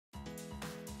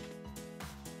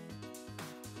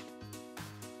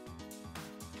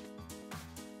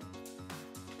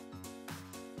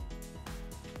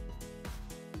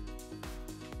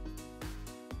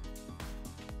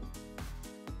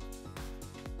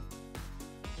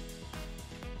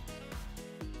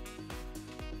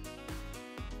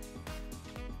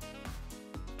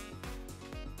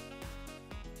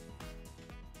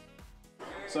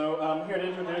So I'm here to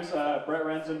introduce Brett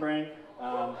Renzenbrink.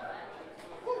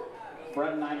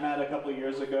 Brett and I met a couple of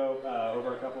years ago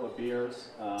over a couple of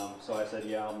beers. So I said,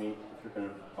 yeah, I'll meet if you're going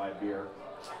to buy beer.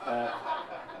 I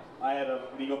had a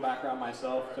legal background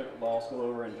myself, took law school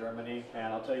over in Germany,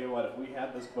 and I'll tell you what, if we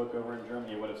had this book over in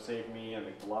Germany, it would have saved me and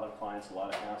a lot of clients a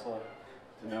lot of hassle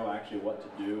to know actually what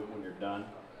to do when you're done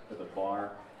with a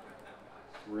bar.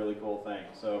 Really cool thing.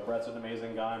 So Brett's an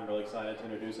amazing guy. I'm really excited to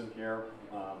introduce him here.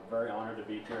 Very honored to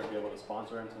be here and be able to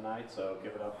sponsor him tonight. So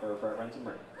give it up for Brett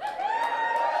Renzenbrink.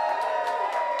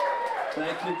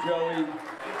 Thank you, Joey.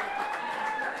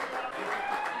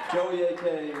 Joey,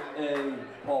 aka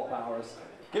Paul Powers.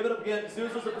 Give it up again.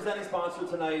 Zoozler's the presenting sponsor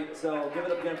tonight, so give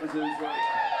it up again for Zoozler.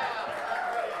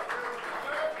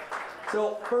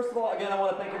 So first of all, again, I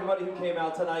want to thank everybody who came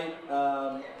out tonight.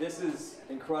 This is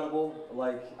incredible.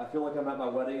 Like, I feel like I'm at my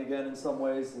wedding again in some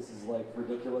ways. This is like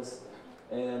ridiculous.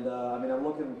 And I mean, I'm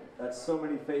looking at so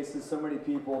many faces, so many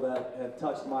people that have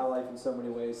touched my life in so many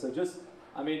ways. So just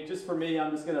for me,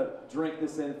 I'm just gonna drink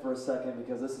this in for a second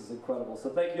because this is incredible. So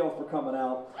thank you all for coming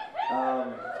out.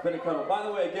 It's been incredible. By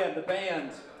the way, again, the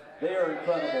band, they are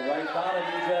incredible, right? Don and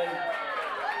EJ,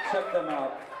 check them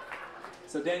out.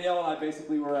 So Danielle and I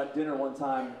basically were at dinner one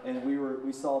time, and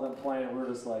we saw them playing, and we were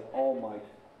just like, oh my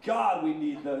God, we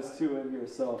need those two in here.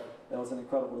 So that was an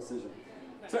incredible decision.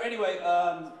 So anyway,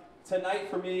 tonight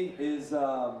for me is,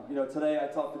 today I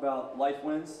talked about life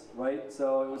wins, right?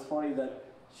 So it was funny that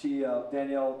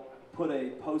Danielle put a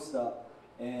post up,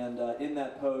 and in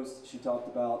that post she talked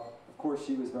about, of course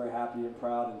she was very happy and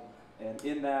proud, and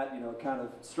in that, it kind of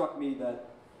struck me that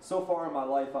so far in my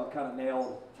life, I've kind of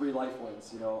nailed 3 life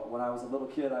wins. When I was a little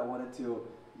kid, I wanted to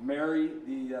marry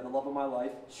the love of my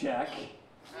life. Check,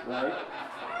 right?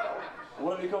 I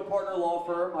wanted to become a partner in a law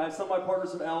firm. I have some of my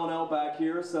partners from L&L back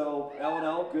here. So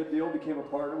L&L, good deal, became a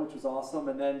partner, which was awesome,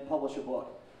 and then publish a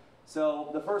book. So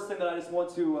the first thing that I just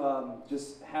want to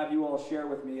just have you all share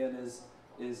with me is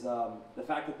the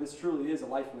fact that this truly is a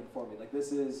life win for me. Like,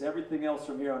 this is, everything else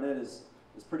from here on in is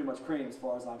pretty much cream as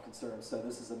far as I'm concerned. So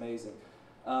this is amazing.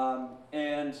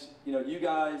 You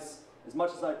guys, as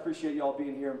much as I appreciate y'all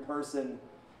being here in person,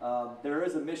 there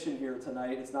is a mission here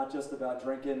tonight. It's not just about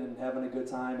drinking and having a good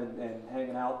time and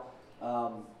hanging out.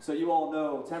 So you all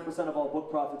know 10% of all book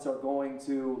profits are going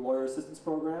to lawyer assistance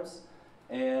programs.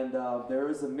 And there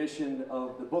is a mission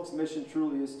of, the book's mission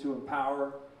truly is to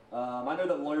empower. I know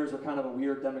that lawyers are kind of a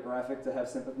weird demographic to have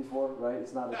sympathy for, right?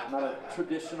 It's not a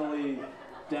traditionally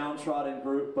downtrodden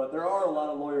group, but there are a lot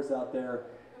of lawyers out there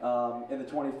in the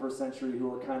 21st century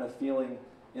who are kind of feeling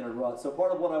in a rut. So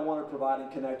part of what I want to provide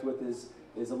and connect with is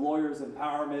a lawyer's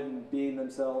empowerment and being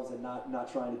themselves and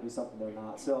not trying to be something they're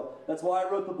not. So that's why I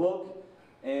wrote the book.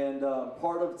 And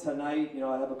part of tonight,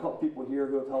 I have a couple people here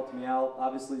who have helped me out.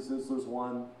 Obviously, Zoozler's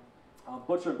one.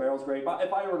 Butcher and Barrell's great. But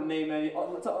if I were to name any,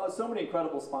 so many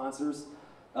incredible sponsors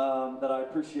that I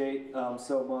appreciate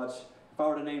so much. If I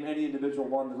were to name any individual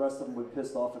one, the rest of them would be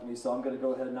pissed off at me. So I'm going to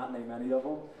go ahead and not name any of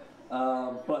them.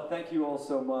 But thank you all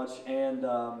so much. And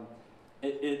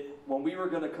when we were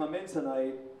going to come in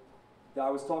tonight, I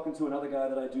was talking to another guy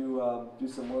that I do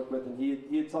some work with, and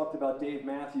he had talked about Dave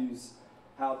Matthews,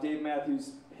 how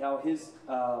his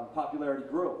popularity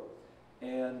grew.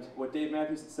 And what Dave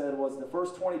Matthews said was the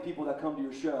first 20 people that come to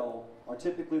your show are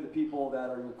typically the people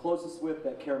that are you're closest with,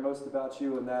 that care most about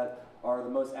you, and that are the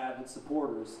most avid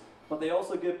supporters. But they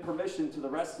also give permission to the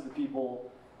rest of the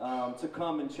people to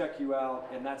come and check you out,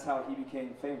 and that's how he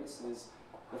became famous.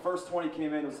 The first 20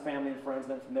 came in, it was family and friends,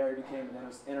 and then from there he became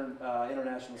an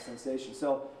international sensation.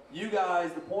 So you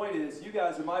guys, the point is, you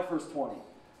guys are my first 20.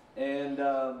 And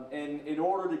in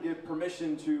order to give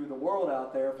permission to the world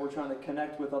out there, if we're trying to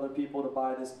connect with other people to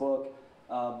buy this book,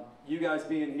 you guys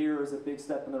being here is a big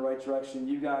step in the right direction.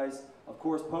 You guys, of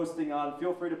course,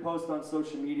 feel free to post on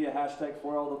social media,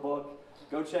 #4L the book.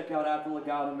 Go check out After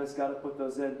Legalimus, got to put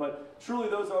those in. But truly,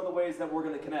 those are the ways that we're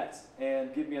going to connect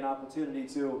and give me an opportunity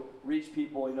to reach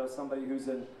people, somebody who's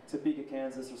in Topeka,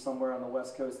 Kansas, or somewhere on the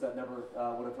West Coast that never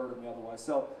would have heard of me otherwise.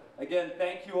 So again,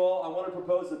 thank you all. I want to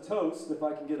propose a toast, if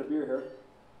I can get a beer here.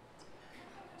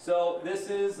 So this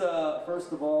is,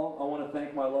 first of all, I want to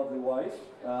thank my lovely wife,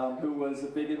 who was a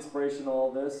big inspiration in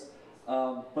all this.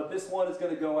 But this one is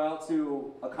going to go out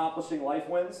to accomplishing life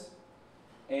wins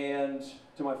and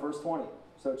to my first 20.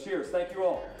 So cheers. Thank you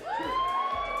all. Cheers.